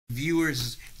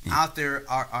viewers out there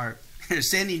are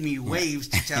sending me waves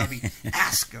to tell me,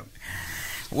 ask them.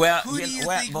 Well, Who do you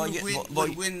think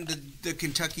would win the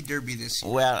Kentucky Derby this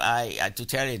year? Well, to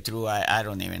tell you the truth, I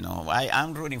don't even know.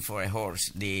 I'm rooting for a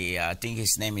horse. I think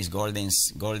his name is Golden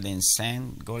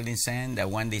Sand, that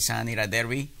won the San Ira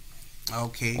Derby.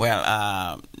 Okay.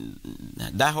 Well,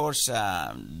 that horse,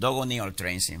 Doug O'Neill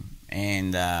trains him,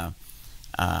 and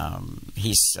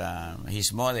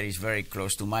his mother is very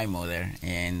close to my mother,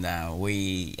 and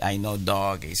I know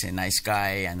Doug is a nice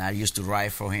guy, and I used to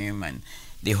ride for him, and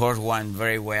the horse won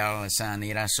very well at San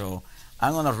Ira, so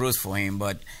I'm gonna root for him,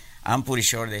 but I'm pretty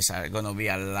sure there's gonna be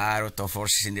a lot of tough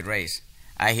horses in the race.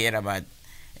 I hear about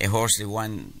a horse that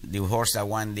won the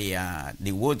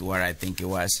Woodward, I think it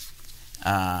was,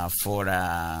 for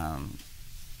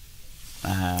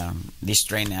this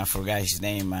trainer, I forgot his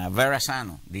name,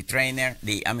 Verrazano. The trainer,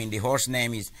 the horse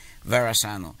name is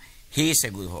Verrazano. He is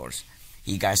a good horse.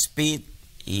 He got speed.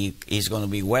 He is going to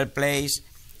be well placed,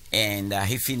 and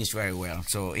he finished very well.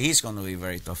 So he's going to be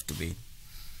very tough to beat.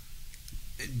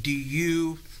 Do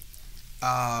you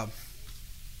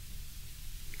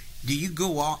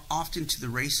go often to the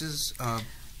races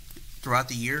throughout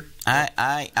the year?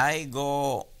 I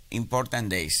go important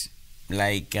days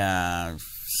like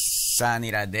San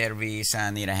Ira Derby,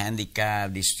 San Ira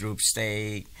Handicap, the Stroop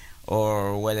Stake,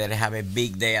 or whether they have a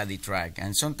big day at the track.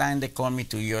 And sometimes they call me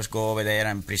to just go over there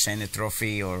and present a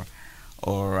trophy, or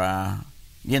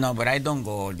but I don't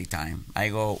go all the time. I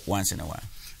go once in a while.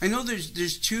 I know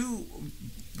there's two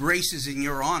races in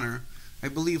your honor. I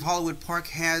believe Hollywood Park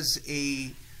has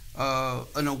an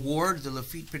award, the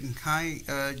Laffit Pincay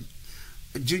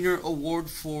Junior Award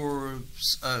for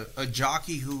a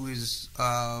jockey who is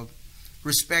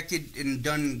respected and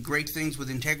done great things with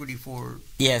integrity for.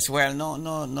 Yes, well,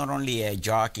 not only a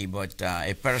jockey, but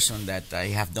a person that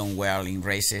have done well in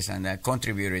races and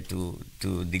contributed to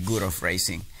the good of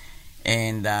racing.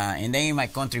 And then in my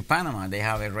country, Panama, they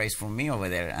have a race for me over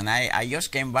there, and I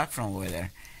just came back from over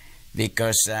there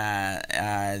because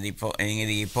in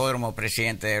the Hipódromo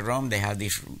Presidente de Rome, they have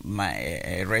this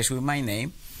a race with my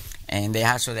name, and they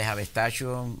have a statue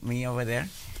of me over there.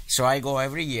 So I go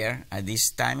every year at this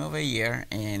time of the year,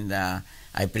 and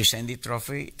I present the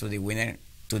trophy to the winner,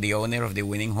 to the owner of the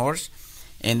winning horse,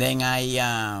 and then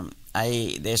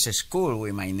there's a school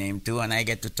with my name too, and I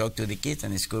get to talk to the kids,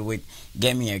 and the school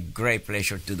gave me a great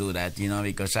pleasure to do that,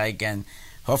 because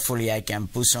hopefully I can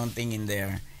put something in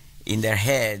their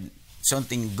head,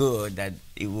 something good that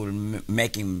it will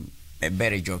make him a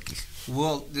better jockey.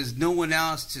 Well, there's no one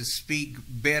else to speak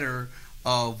better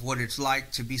of what it's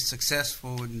like to be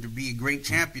successful and to be a great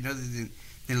champion other than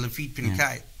Laffit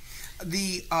Pincay.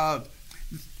 Yeah.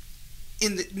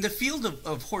 In the field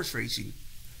of horse racing,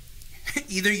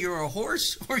 either you're a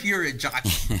horse or you're a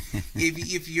jockey.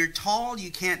 If you're tall,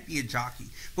 you can't be a jockey.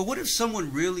 But what if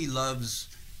someone really loves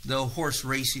the horse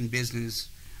racing business?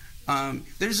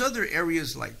 There's other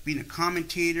areas like being a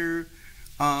commentator.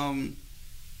 And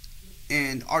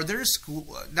are there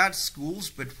not schools,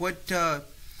 but what?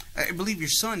 I believe your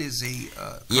son is a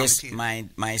commentator. Yes,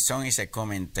 my son is a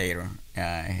commentator,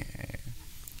 a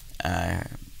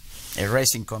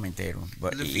racing commentator.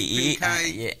 But the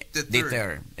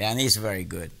third, and he's very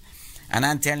good. And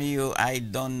I'm telling you, I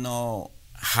don't know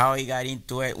how he got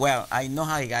into it. Well, I know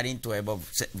how he got into it,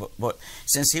 but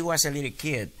since he was a little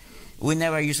kid, we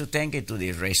never used to take him to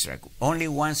the racetrack. Only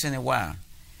once in a while.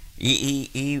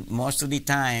 He most of the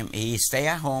time he stay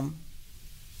at home,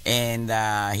 and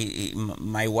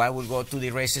my wife will go to the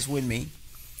races with me,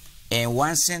 and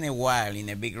once in a while in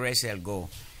a big race I'll go.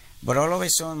 But all of a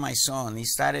sudden my son he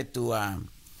started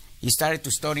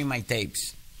to study my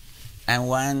tapes, and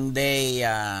one day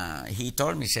he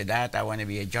told me, said, "Dad, I want to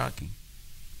be a jockey.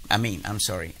 I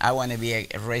want to be a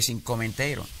racing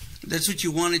commentator." That's what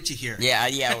you wanted to hear.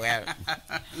 Yeah, well,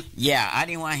 yeah, I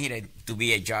didn't want him to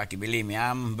be a jockey. Believe me,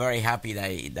 I'm very happy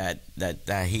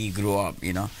that he grew up,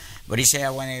 But he said,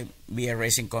 "I want to be a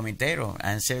racing commentator,"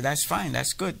 and I said, "That's fine,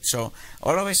 that's good." So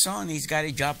all of a sudden, he's got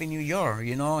a job in New York,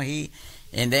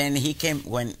 and then he came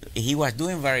when he was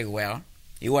doing very well.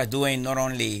 He was doing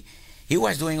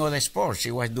other sports. He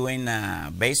was doing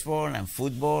baseball and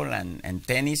football and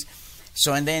tennis.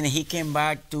 So and then he came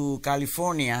back to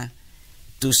California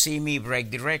to see me break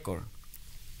the record,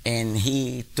 and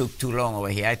he took too long over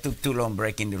here. I took too long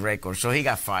breaking the record, so he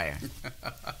got fired.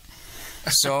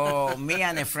 So me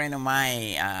and a friend of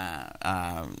mine,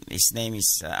 his name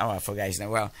is I forgot his name.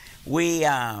 Well, we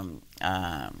Louis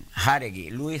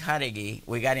Haregui,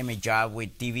 we got him a job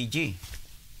with TVG,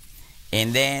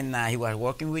 And then he was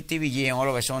working with TVG, and all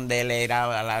of a sudden they laid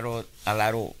out a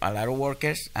lot of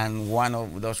workers, and one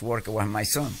of those workers was my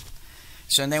son.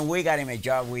 So then we got him a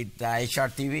job with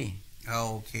HRTV.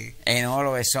 Oh, okay. And all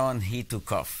of a sudden he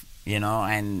took off,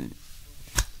 and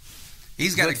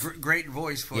he's got a great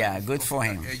voice for good for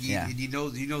him. He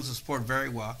knows the sport very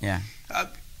well. Yeah.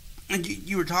 And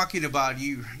you were talking about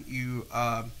you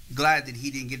glad that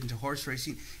he didn't get into horse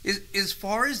racing. As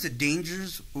far as the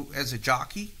dangers as a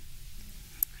jockey,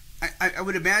 I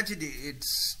would imagine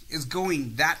it's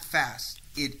going that fast.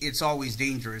 It's always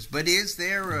dangerous. But is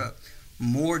there a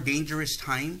more dangerous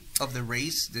time of the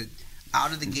race, that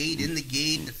out of the gate, in the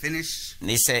gate, the finish?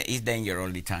 It's danger all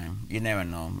the time. You never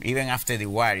know. Even after the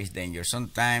wire, it's danger.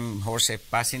 Sometimes horses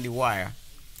passing the wire,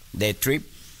 they trip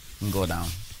and go down.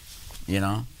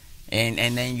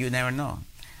 And then you never know.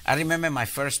 I remember my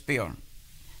first spiel.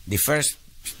 The first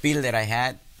spiel that I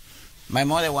had, my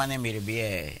mother wanted me to be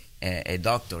a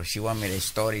doctor. She wanted me to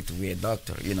study to be a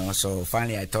doctor, So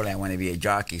finally I told her I want to be a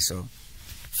jockey. So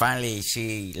finally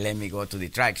she let me go to the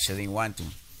track. She didn't want to.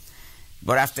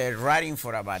 But after riding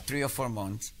for about 3 or 4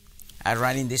 months, I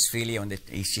riding this filly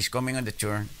she's coming on the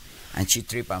turn, and she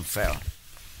tripped and fell.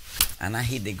 And I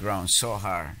hit the ground so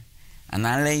hard. And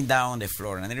I lay down on the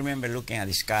floor, and I remember looking at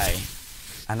the sky,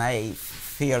 and I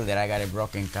feel that I got a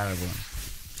broken collarbone.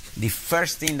 The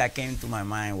first thing that came to my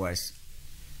mind was,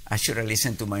 I should have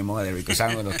listened to my mother, because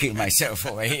I'm going to kill myself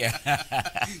over here.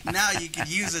 Now you could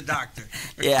use a doctor.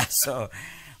 Yeah,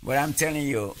 but I'm telling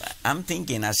you, I'm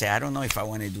thinking, I said, I don't know if I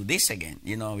want to do this again,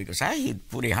 because I hit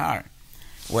pretty hard.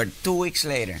 Well, 2 weeks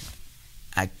later,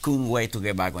 I couldn't wait to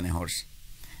get back on a horse.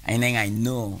 And then I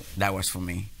knew that was for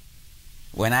me.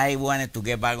 When I wanted to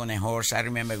get back on a horse, I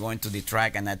remember going to the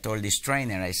track, and I told this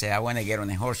trainer, I said, I want to get on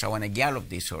a horse. I want to gallop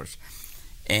this horse.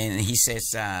 And he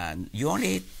says, you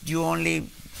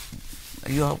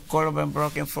have collarbone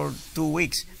broken for 2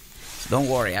 weeks. Don't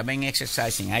worry, I've been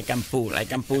exercising. I can pull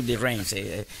the reins.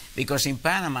 Because in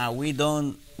Panama, we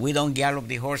don't gallop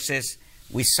the horses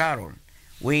with saddle.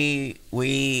 We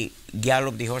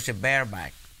gallop the horses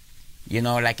bareback,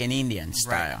 like an Indian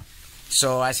style. Right.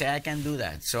 So I said, I can do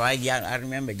that. So I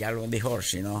remember galloping the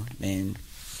horse, And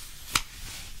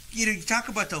you talk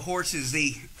about the horses.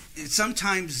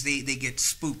 Sometimes they get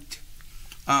spooked.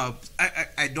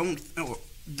 I don't.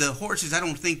 The horses, I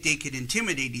don't think they could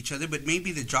intimidate each other, but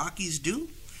maybe the jockeys do.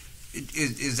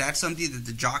 Is that something that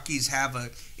the jockeys have an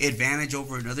advantage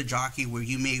over another jockey, where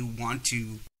you may want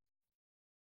to